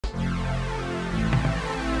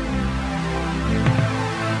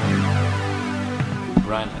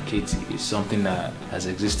man Aketi is something that has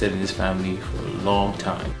existed in this family for a long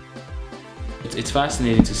time. It's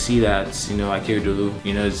fascinating to see that, Akeredolu,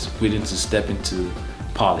 is willing to step into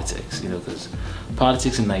politics, because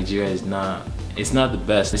politics in Nigeria is not the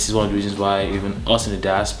best. This is one of the reasons why even us in the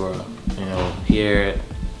diaspora, here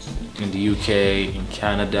in the UK, in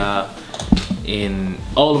Canada, in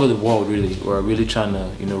all over the world, really, we're really trying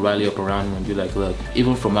to, rally up around him and be like, look,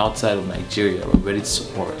 even from outside of Nigeria, we're ready to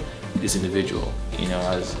support this individual,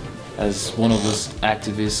 as one of those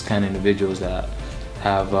activist kind of individuals that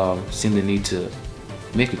have seen the need to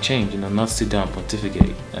make a change, not sit down and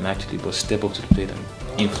pontificate and actually but step up to the plate and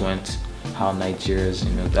influence how Nigeria's,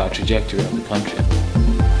 the trajectory of the country.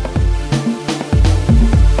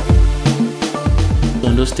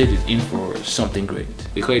 Ondo State is in for something great.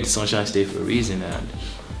 We call it the Sunshine State for a reason, and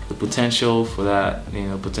the potential for that,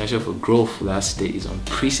 potential for growth for that state is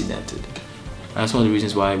unprecedented. And that's one of the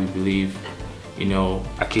reasons why we believe,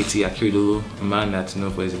 Akeredolu, a man that's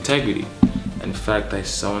known for his integrity, and the fact that he's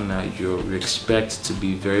someone that you expect to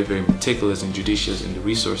be very, very meticulous and judicious in the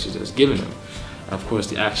resources that's given him. And of course,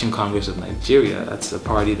 the Action Congress of Nigeria, that's a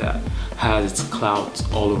party that has its clout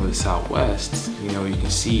all over the Southwest. You can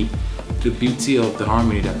see the beauty of the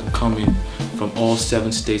harmony that can come in from all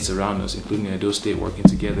 7 states around us, including Edo State, working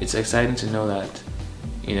together. It's exciting to know that,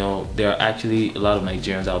 there are actually a lot of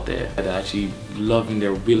Nigerians out there that are actually loving,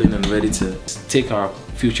 they're willing and ready to take our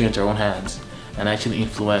future into our own hands and actually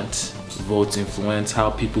influence votes, influence how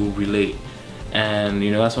people relate. And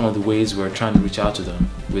that's one of the ways we're trying to reach out to them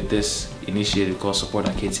with this initiative called Support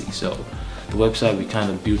Akeredolu. So the website we kind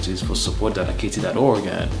of built is for support.akeredolu.org,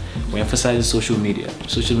 and we're emphasizing social media.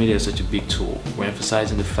 Social media is such a big tool. We're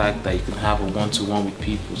emphasizing the fact that you can have a one-to-one with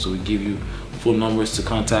people, so we give you phone numbers to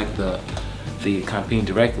contact the campaign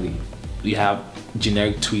directly. We have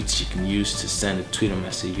generic tweets you can use to send a Twitter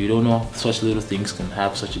message. You don't know such little things can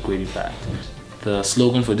have such a great impact. The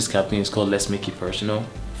slogan for this campaign is called "Let's Make It Personal,"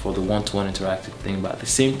 for the one-to-one interactive thing, but at the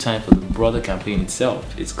same time for the broader campaign itself,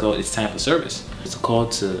 it's called "It's Time for Service." It's a call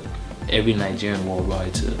to every Nigerian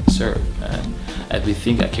worldwide to serve, and we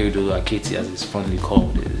think Akeredolu Aketi, as it's fondly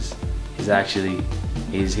called,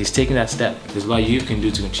 he's taking that step. There's a lot you can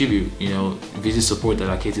do to contribute. Visit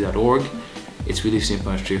support.akeredolu.org. It's really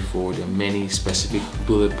simple and straightforward. There are many specific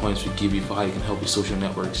bullet points we give you for how you can help with social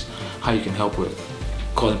networks, how you can help with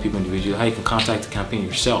calling people individually, how you can contact the campaign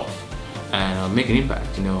yourself and make an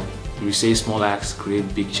impact. We say small acts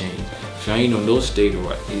create big change. If you're in Ondo State,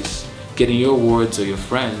 is getting your words or your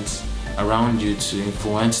friends around you to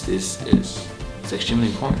influence this is extremely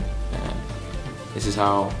important. And this is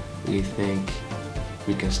how we think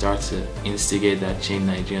we can start to instigate that change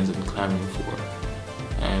Nigerians have been clamoring for.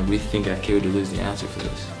 And we think Akeredolu is the answer for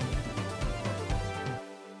this.